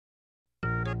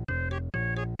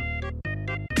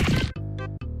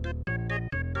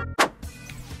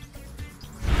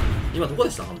今どこ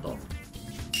でしたハンター？ハ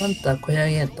ンター小屋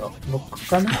ゲート僕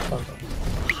かな。多分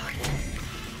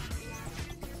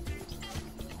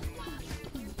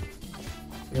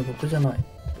いや僕じゃない。あ、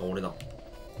俺だ。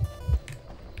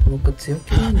僕強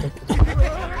気なんだけど。すご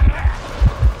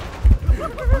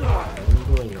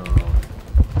いな。う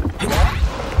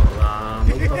わー、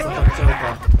もう一発当たっちゃう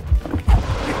か。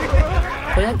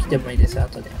小屋来てもいいですよ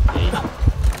後で。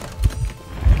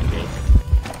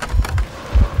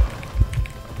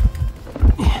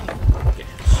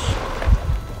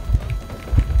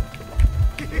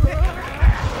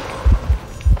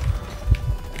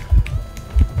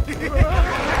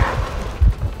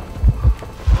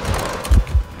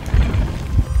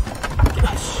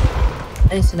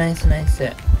ナイスナイスナイス。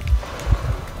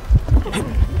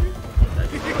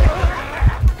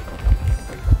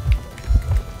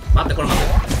待って、これ待っ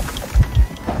て。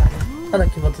まだ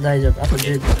気持ち大丈夫。あと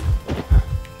10秒。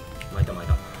巻いた巻い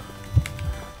た。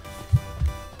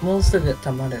もうすぐ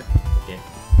溜まる。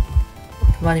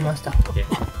溜まりました。気持ち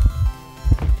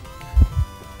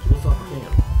はかけんや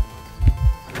ろ。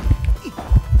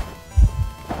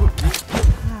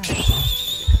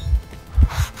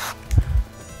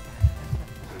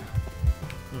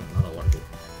まだ終わる。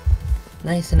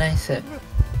ナイスナイス。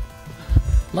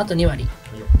あと2割。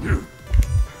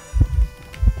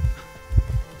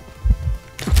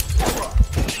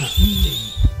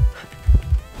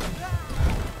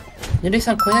ゆるい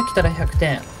さん小屋来たら100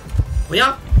点。小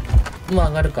屋もう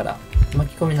上がるから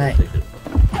巻き込みない。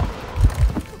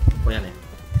小屋ね。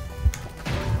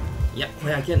いや小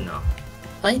屋けんな。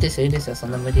あ、いいですよいいですよ、そ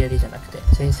んな無理やりじゃなく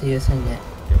て先生優先で。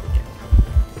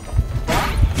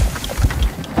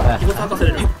気持ち任せ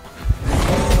れる。行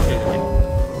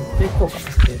こうかな。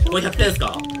これ100点です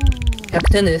か？100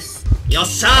点です。よっ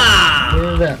しゃ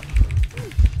ー。十分。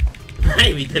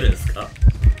何見てるんですか？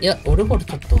いやオルゴール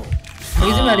ちょっと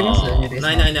水目あります？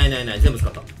ないないないないない、全部使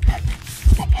った。こ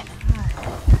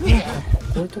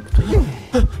ういうとくといいね。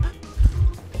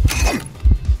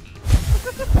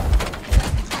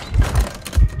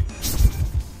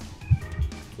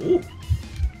おお。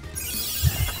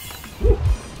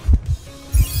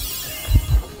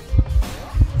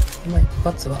今一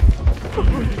発は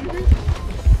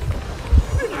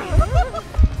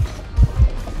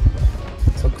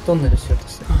即トンネルしようと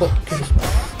してる。お、拒否しま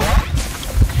す。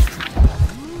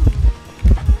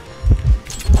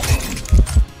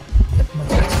いや、間違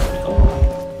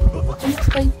えた。一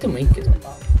回行ってもいいけどな。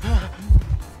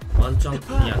ワンチャン、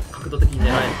いや、角度的に狙え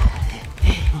る。こ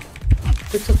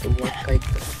れちょっともう一回行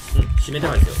く。締めて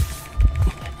ないですよ。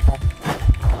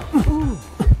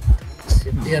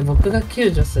いや、僕が救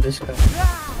助するしかない。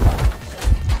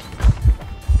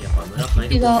やっぱ村入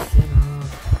ると強いな。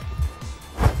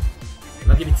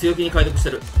焚き火強気に解読して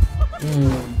る。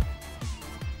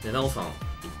で、なおさん行っ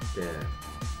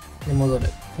て。で、戻る。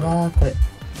うわー、これ、も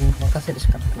う任せるし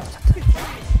かなくなっちゃっ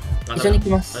た。一緒に行き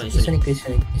ます。一緒に行く、一緒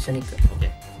に行く。一緒に行く。オッケ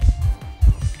ー。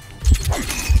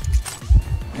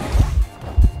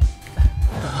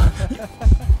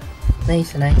ナイ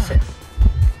スナイス。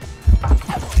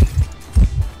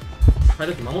解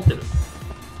読守ってる。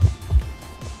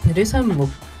ゆるいさんも、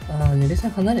ゆるいさ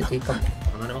ん離れていいかも。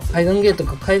離れます。海岸ゲート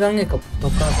か、海岸ゲート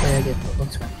とか、小屋ゲート、どっ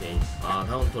ちか。ダ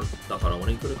ウン取ったから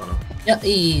俺に来るかな。いや、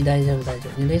いい、大丈夫、大丈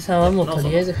夫。ゆるいさんはもうと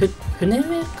りあえず船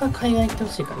上か海岸行って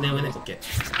ほしいから。船上ね、オッケ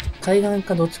ー。海岸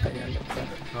かどっちかにやるんだった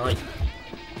ら。はい。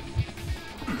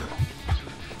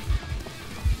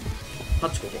タ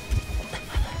ッチここ。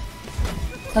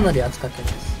かなり圧かけま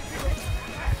す。こ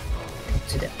っ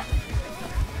ちで。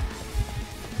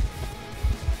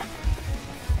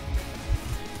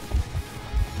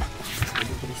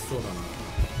厳しそうだな。こ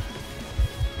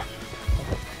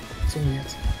っちのや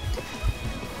つ。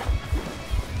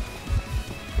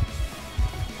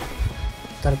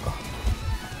当たるか。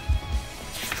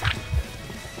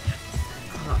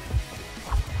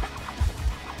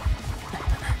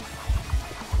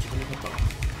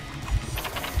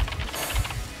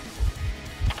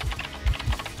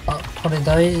あ、これ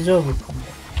大丈夫かも。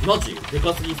マジで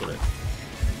かすぎそれ。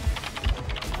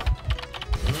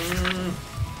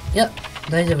いや、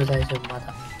大丈夫大丈夫、ま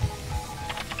だ。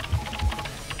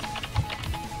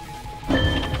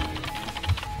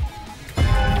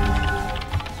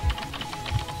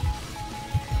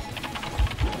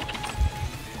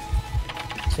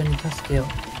一緒に助けよう。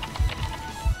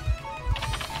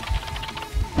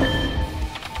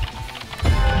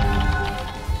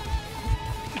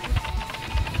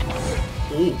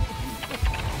おお。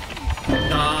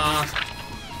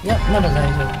いや、まだ大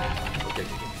丈夫。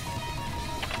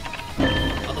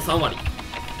あと3割。オッケー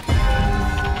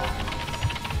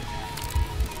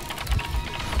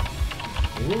オッ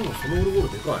ケーオッケー。そのオルゴー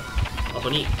ルでかい。あと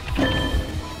2。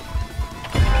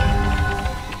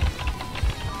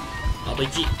あと1。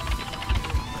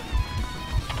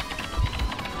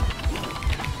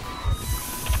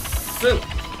スン。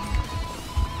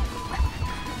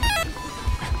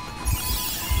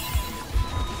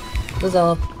どう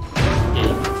ぞ。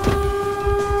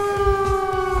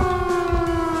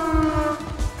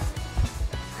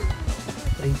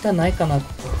これ板ないかな、こ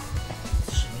こ。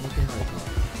指名手配か。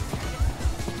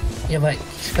やばい、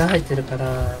力入ってるか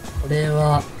ら、これ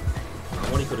は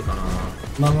守り来るかな。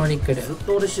守り来る。ずっ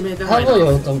と俺指名手カ配ウボーイを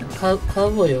追うと思う。カウ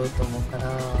ボーイを追うと思うから。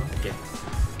オッケー。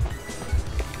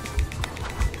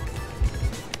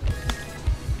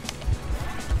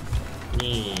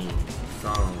2、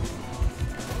3、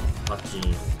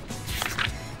8、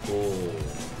5、6。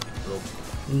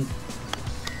うん。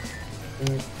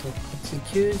こっち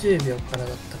90秒から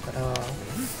だったから。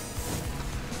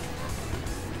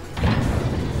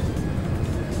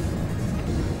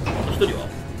1人は？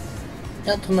い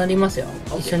や、隣いますよ。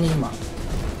一緒に今。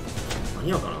間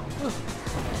に合うかな？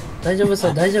大丈夫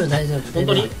そう、大丈夫、大丈夫。本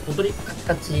当に？本当に？カチ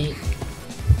カチ。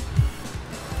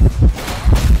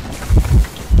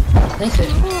ナイス。よ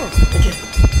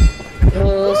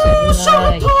ーし、危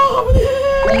ない。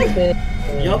ナイス。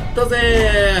やった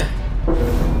ぜ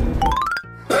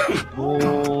お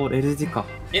ー、L 字か。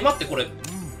ー。待って、これ。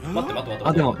待って。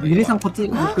あ、でも、ゆりさんこっち、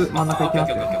僕、真ん中行きま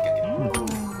すよ。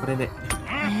これで。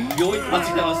病院間違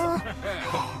えまし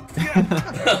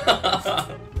た。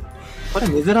これ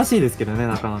珍しいですけどね、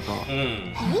なかなか。う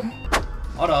ん。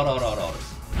ある。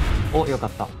お、よか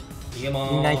った。逃げまー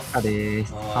す。みんな一かでー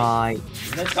す。はーい。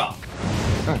みんな一か。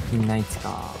みんな一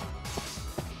か。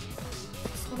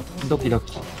ドキド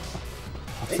キ。さ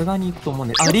すがに行くと思うん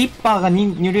で。あ、リッパーが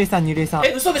にゅるいさん。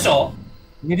嘘でしょ？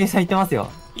にゅるいさん行ってますよ。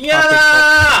いや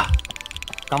だ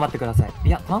頑張ってください。い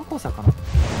や、炭鉱車かな。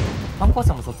炭鉱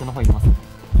車もそっちの方います。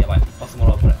やばい、一発も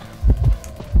らうこれ。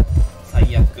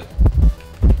最悪。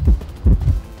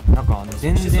なんか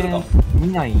全然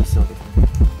見ない印象ですね。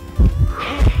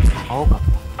青かっ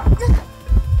た。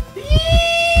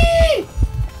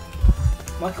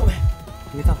巻き込め。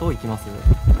ゆりさんどう行きます？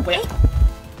こや。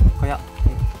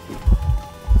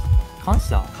監視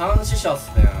者？監視者っ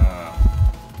すね。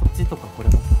こっちとかこれ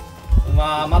も。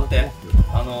待って。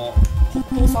骨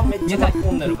董さんめっちゃ巻き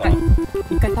込んでるから。一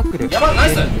回タックル。やばい、ナイ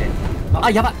ス。あ、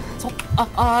やばい。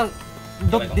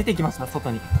出てきました、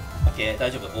外に。オッケー、大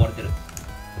丈夫、追われてる。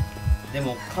で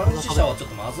も、監視者はちょっ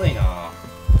とまずいな。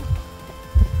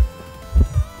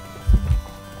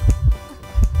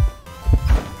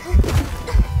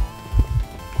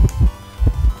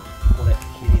これ、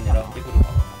ヒリ狙ってくるかな。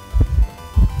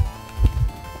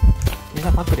みん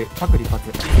なタックル一発。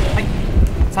はい。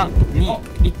3、2、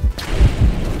1。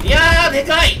いやー、で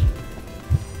かい。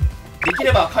でき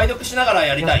れば解読しながら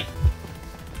やりたい。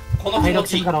この気持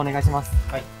ち。からお願いします。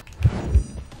はい。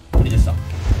無理でした。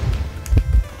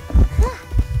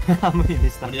無理で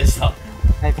した。無理でした。よ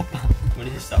かった。無理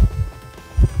でした。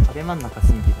壁真ん中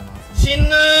神秘だな。死ぬー。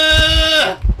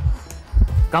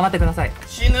頑張ってください。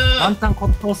死ぬー。ワンチャン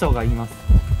骨董賞が言います。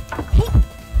オッ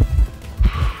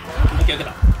ケー、受け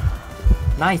た。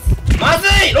ナイス。まず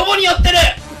い、ロボに寄ってる。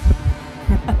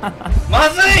ま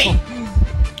ずい。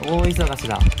大忙し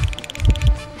だ。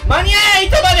間に合え、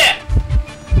糸まで。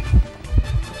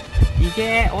い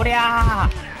けー、おりゃ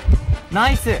ー。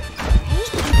ナイス。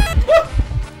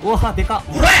おわ、でかっ。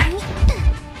おれ。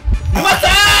沼さ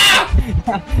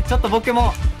ー。ちょっと僕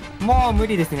もう無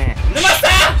理ですね。沼さ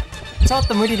ちょっ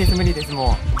と無理です。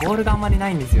もうボールがあんまりな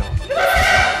いんですよ。だ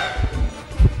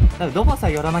からドバさ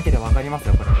え寄らなければ分かります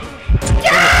よ、これ。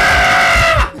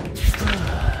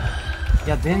い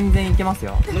や、全然いけます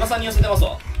よ。沼さんに寄せてます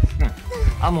わ。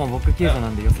あ、もう僕救助な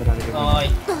んで寄せられる。はー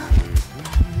い。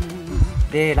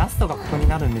で、ラストがここに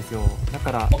なるんですよ。だ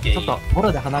からちょっとボ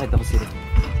ロで離れてほしいですね。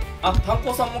あ、炭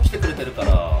鉱さんも来てくれてるか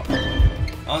ら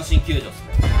安心救助っす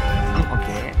ね。オッ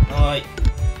ケー。はーい。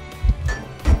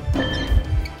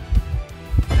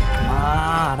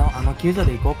あの救助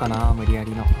で行こうかな、無理や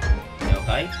りの。了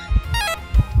解。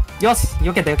よし、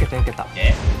避けた。オッケー。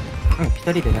一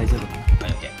人で大丈夫かな。は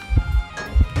い、オッケー。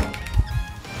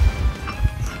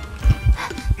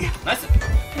ナイス。も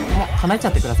う離れちゃ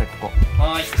ってください、ここ。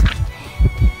はーい。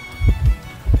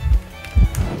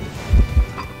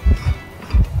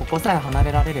ここさえ離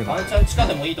れられれば。ワンチャン地下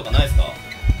でもいいとかないですか？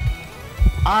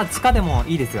あー、地下でも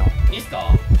いいですよ。いいっす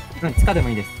か？地下でも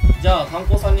いいです。じゃあ炭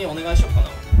鉱さんにお願いしようかな。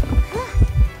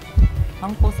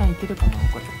炭鉱さんいけるかな、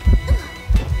これ。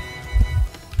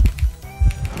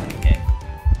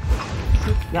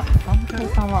いや、炭鉱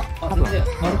さんは多分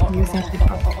優先してるか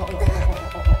な。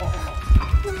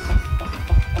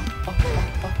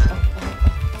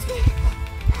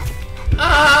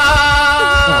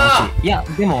あいや、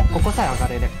でも、ここさえ上が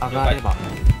れば。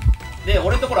ーで、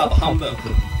俺のところあと半分。は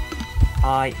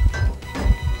ーい。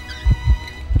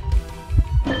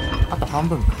あと半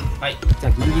分か。はい。じゃ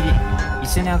あギリギリ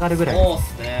一緒に上がるぐらい。そうっ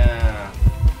すね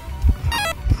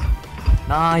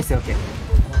ナイス、オッケー。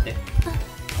待って。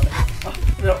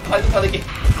あ、でき。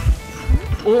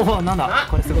おお、なんだ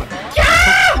これすごい。キャ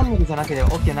ーチャンネルじゃなくて、オ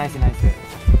ッケー、ナイスナイス。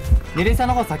ゆるいさん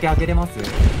の方先上げれます？待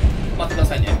ってくだ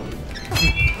さいね。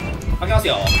開けます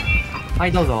よ。は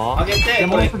い、どうぞ。開けて、で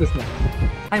もうすぐですね。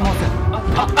はい、もうすぐ。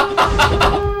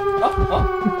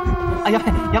あ、やば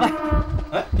い、やばい。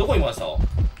え、どこにいました？僕。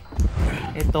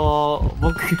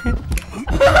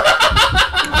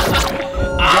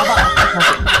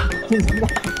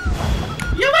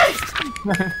やばい。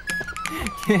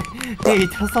手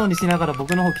痛そうにしながら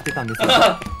僕の方来てたんですよ。でも、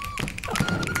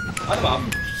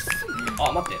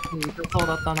待って。痛そう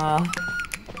だったな。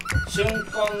瞬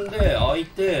間で開い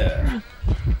て、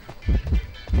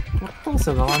当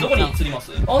初がワンどこに釣りま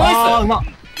す？あ、ナイス。ナイス。うま。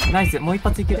ナイス、もう一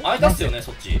発いける。開いたっすよね、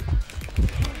そっち。い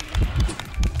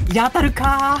や、当たる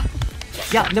か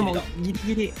ー。いや、でもギリ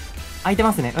ギリ開いて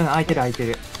ますね。うん、開いてる。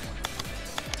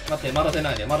待って、まだ出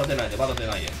ないで。い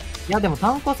や、でも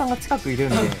炭鉱さんが近くいるん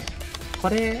で、こ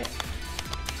れ、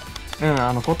コ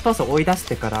ットースを追い出し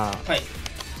てから、はい。い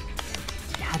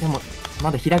や、でも、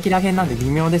まだ開きらへんなんで微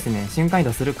妙ですね。瞬間移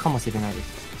動するかもしれないで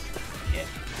す。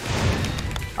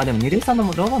あ、でも、ゆるいさん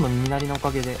のロボの耳鳴りのお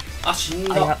かげで。あ、死ん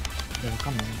だ。いや、わか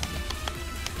んないな。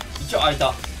一応開い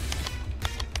た。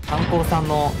炭鉱さん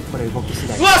の、これ動き次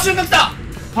第。うわ、瞬間来た。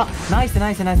あ、ナイス。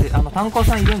炭鉱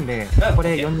さんいるんで、こ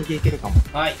れ4、2でいけるかも。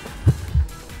はい。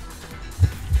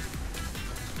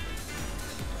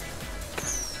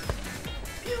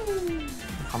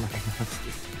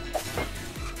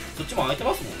そっちも開いて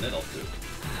ますもんね、だっ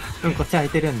て。うん、こっち開い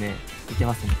てるんで、いけ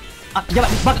ますね。あ、やば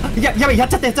い、バカ、やばい、やっ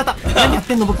ちゃった。何やっ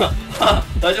てんの、僕。大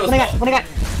丈夫ですか？お願い。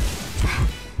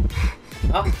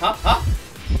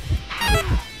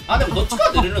あ、でもどっち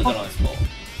か出れるんじゃないですか？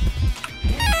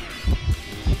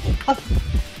お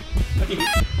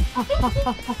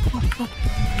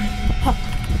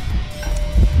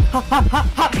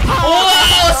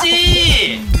ー、惜し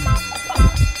い。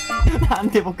なん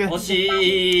で僕惜し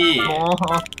い。も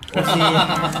う、惜し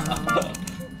い。